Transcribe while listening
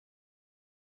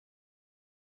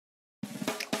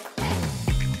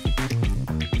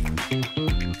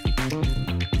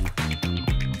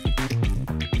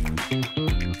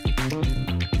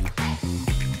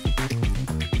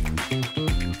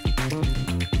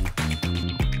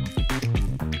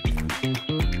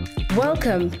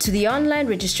Welcome to the online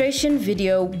registration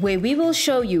video where we will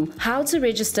show you how to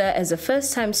register as a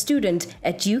first-time student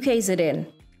at UKZN.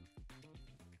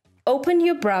 Open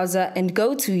your browser and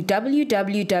go to www.ukzn.ac.za.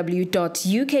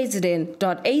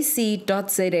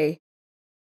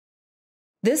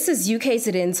 This is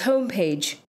UKZN's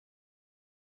homepage.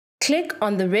 Click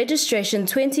on the Registration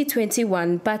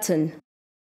 2021 button.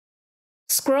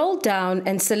 Scroll down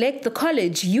and select the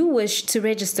college you wish to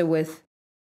register with.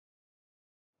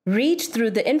 Read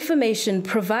through the information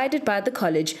provided by the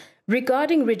college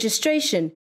regarding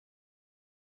registration.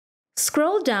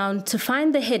 Scroll down to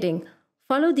find the heading,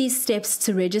 "Follow these steps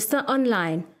to register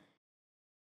online."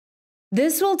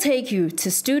 This will take you to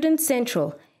Student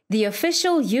Central, the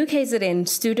official UKZN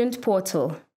student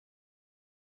portal.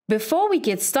 Before we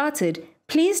get started,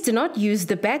 please do not use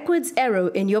the backwards arrow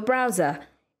in your browser.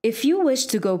 If you wish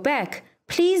to go back,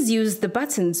 please use the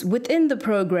buttons within the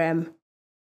program.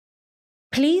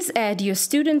 Please add your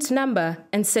student number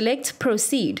and select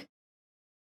Proceed.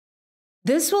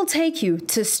 This will take you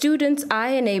to Student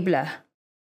iEnabler.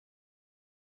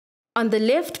 On the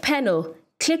left panel,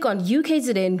 click on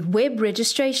UKZN Web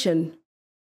Registration.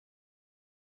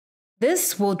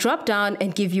 This will drop down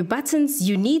and give you buttons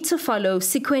you need to follow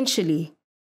sequentially.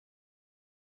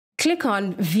 Click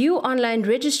on View Online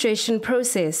Registration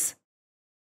Process.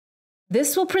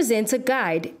 This will present a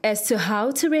guide as to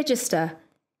how to register.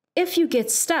 If you get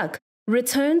stuck,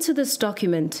 return to this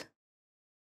document.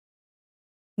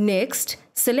 Next,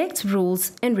 select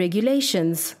Rules and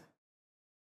Regulations.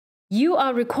 You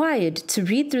are required to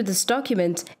read through this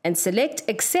document and select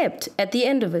Accept at the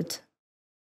end of it.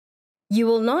 You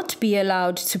will not be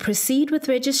allowed to proceed with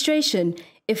registration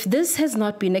if this has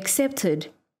not been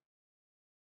accepted.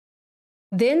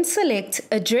 Then select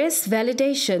Address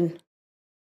Validation.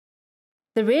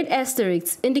 The red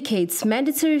asterisk indicates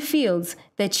mandatory fields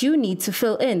that you need to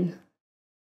fill in.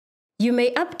 You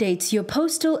may update your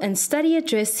postal and study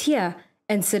address here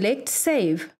and select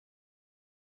Save.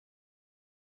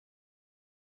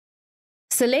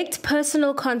 Select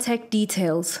Personal Contact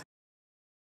Details.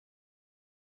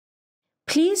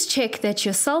 Please check that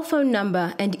your cell phone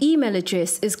number and email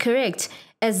address is correct,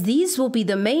 as these will be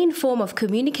the main form of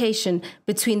communication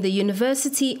between the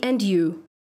university and you.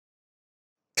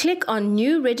 Click on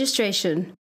New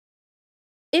Registration.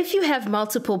 If you have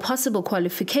multiple possible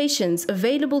qualifications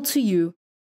available to you,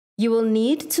 you will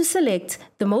need to select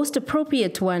the most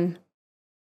appropriate one.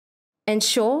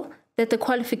 Ensure that the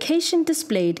qualification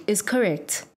displayed is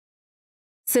correct.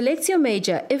 Select your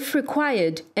major if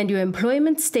required and your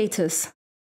employment status.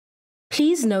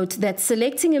 Please note that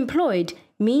selecting Employed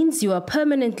means you are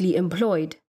permanently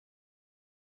employed.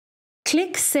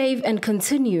 Click Save and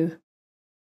Continue.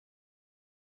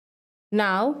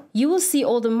 Now, you will see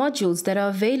all the modules that are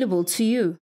available to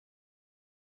you.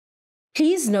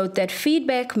 Please note that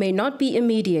feedback may not be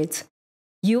immediate.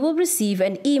 You will receive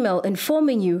an email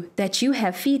informing you that you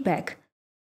have feedback.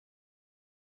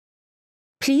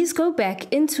 Please go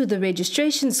back into the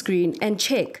registration screen and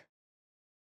check.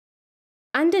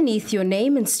 Underneath your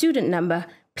name and student number,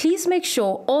 please make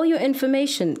sure all your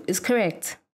information is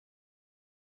correct.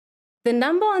 The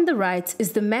number on the right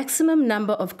is the maximum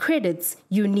number of credits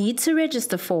you need to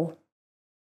register for.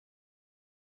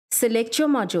 Select your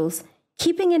modules,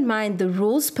 keeping in mind the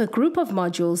rules per group of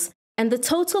modules and the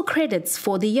total credits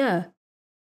for the year.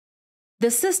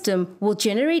 The system will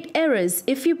generate errors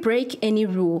if you break any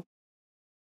rule.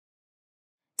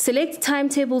 Select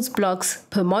timetables blocks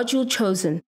per module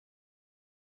chosen.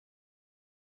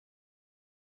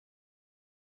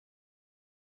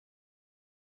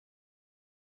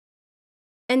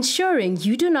 Ensuring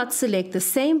you do not select the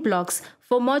same blocks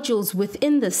for modules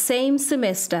within the same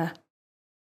semester.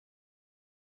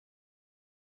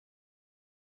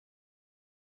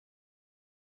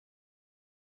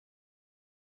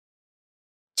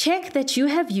 Check that you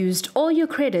have used all your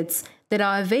credits that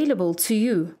are available to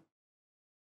you.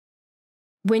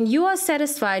 When you are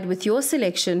satisfied with your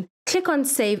selection, click on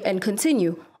Save and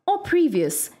Continue or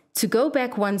Previous to go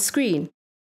back one screen,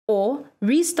 or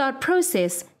Restart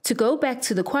Process to go back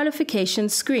to the qualification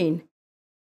screen.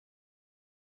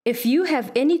 If you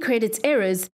have any credit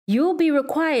errors, you will be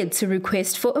required to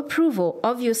request for approval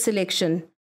of your selection.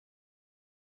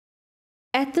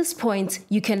 At this point,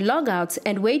 you can log out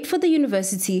and wait for the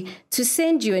university to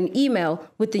send you an email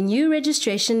with the new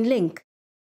registration link.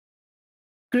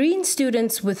 Green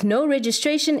students with no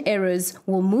registration errors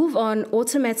will move on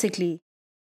automatically.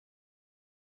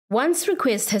 Once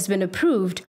request has been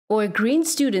approved, or a green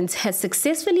student has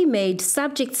successfully made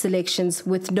subject selections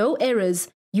with no errors,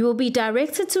 you will be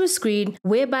directed to a screen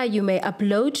whereby you may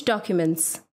upload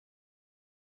documents.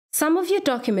 Some of your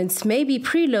documents may be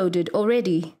preloaded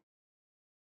already.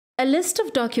 A list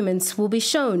of documents will be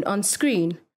shown on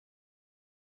screen.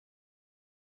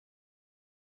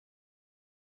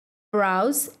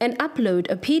 Browse and upload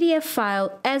a PDF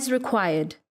file as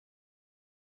required.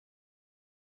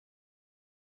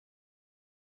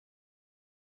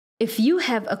 If you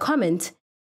have a comment,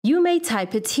 you may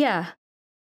type it here.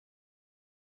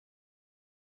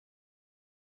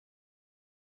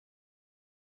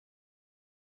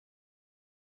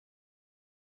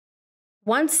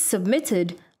 Once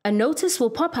submitted, a notice will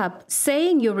pop up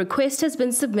saying your request has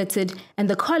been submitted and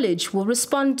the college will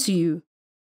respond to you.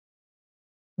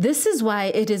 This is why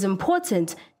it is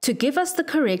important to give us the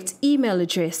correct email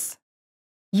address.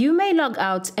 You may log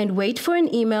out and wait for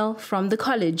an email from the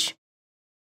college.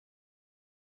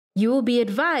 You will be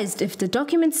advised if the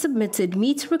documents submitted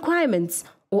meet requirements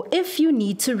or if you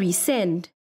need to resend.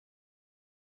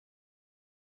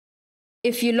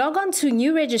 If you log on to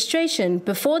new registration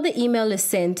before the email is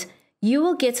sent, you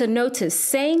will get a notice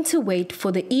saying to wait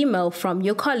for the email from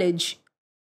your college.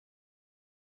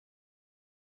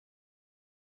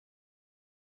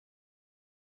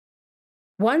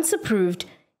 Once approved,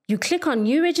 you click on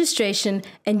New Registration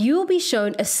and you will be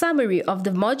shown a summary of the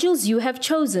modules you have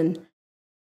chosen.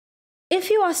 If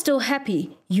you are still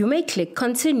happy, you may click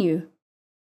Continue.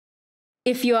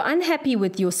 If you are unhappy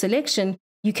with your selection,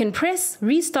 you can press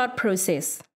Restart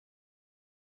Process.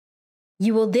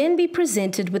 You will then be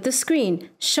presented with a screen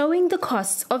showing the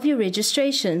costs of your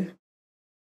registration.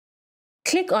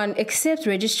 Click on Accept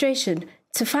Registration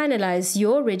to finalize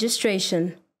your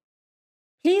registration.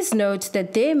 Please note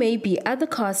that there may be other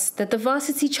costs that the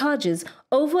varsity charges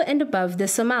over and above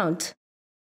this amount.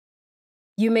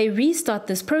 You may restart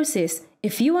this process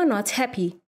if you are not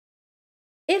happy.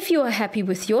 If you are happy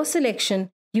with your selection,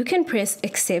 you can press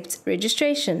Accept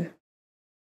Registration.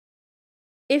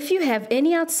 If you have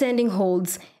any outstanding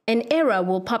holds, an error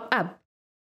will pop up.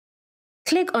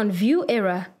 Click on View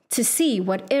Error to see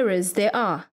what errors there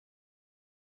are.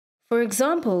 For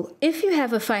example, if you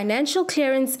have a financial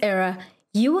clearance error,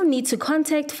 you will need to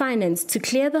contact finance to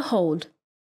clear the hold.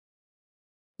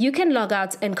 You can log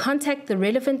out and contact the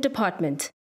relevant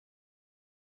department.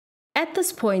 At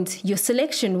this point, your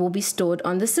selection will be stored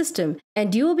on the system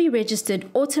and you will be registered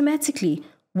automatically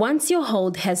once your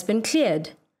hold has been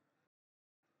cleared.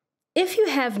 If you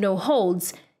have no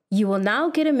holds, you will now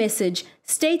get a message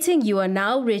stating you are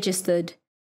now registered.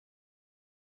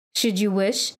 Should you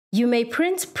wish, you may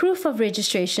print proof of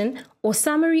registration or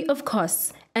summary of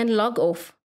costs and log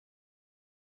off.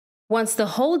 Once the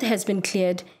hold has been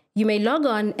cleared, you may log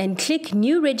on and click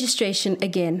New Registration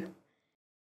again.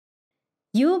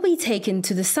 You will be taken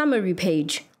to the summary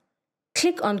page.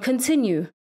 Click on Continue.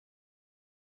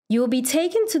 You will be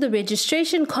taken to the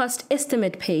registration cost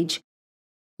estimate page.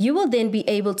 You will then be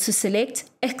able to select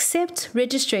Accept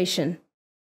Registration.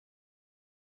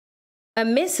 A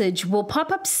message will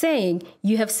pop up saying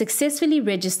you have successfully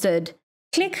registered.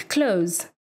 Click Close.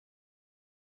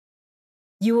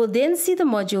 You will then see the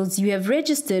modules you have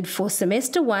registered for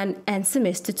Semester 1 and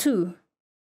Semester 2.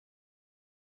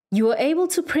 You are able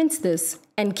to print this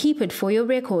and keep it for your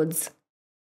records.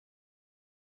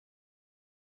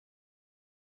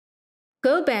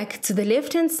 Go back to the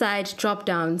left-hand side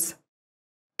drop-downs.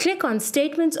 Click on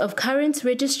Statement of Current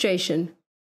Registration.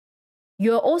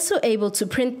 You are also able to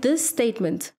print this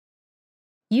statement.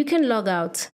 You can log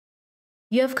out.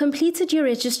 You have completed your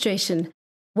registration.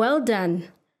 Well done.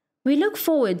 We look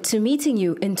forward to meeting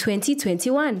you in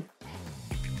 2021.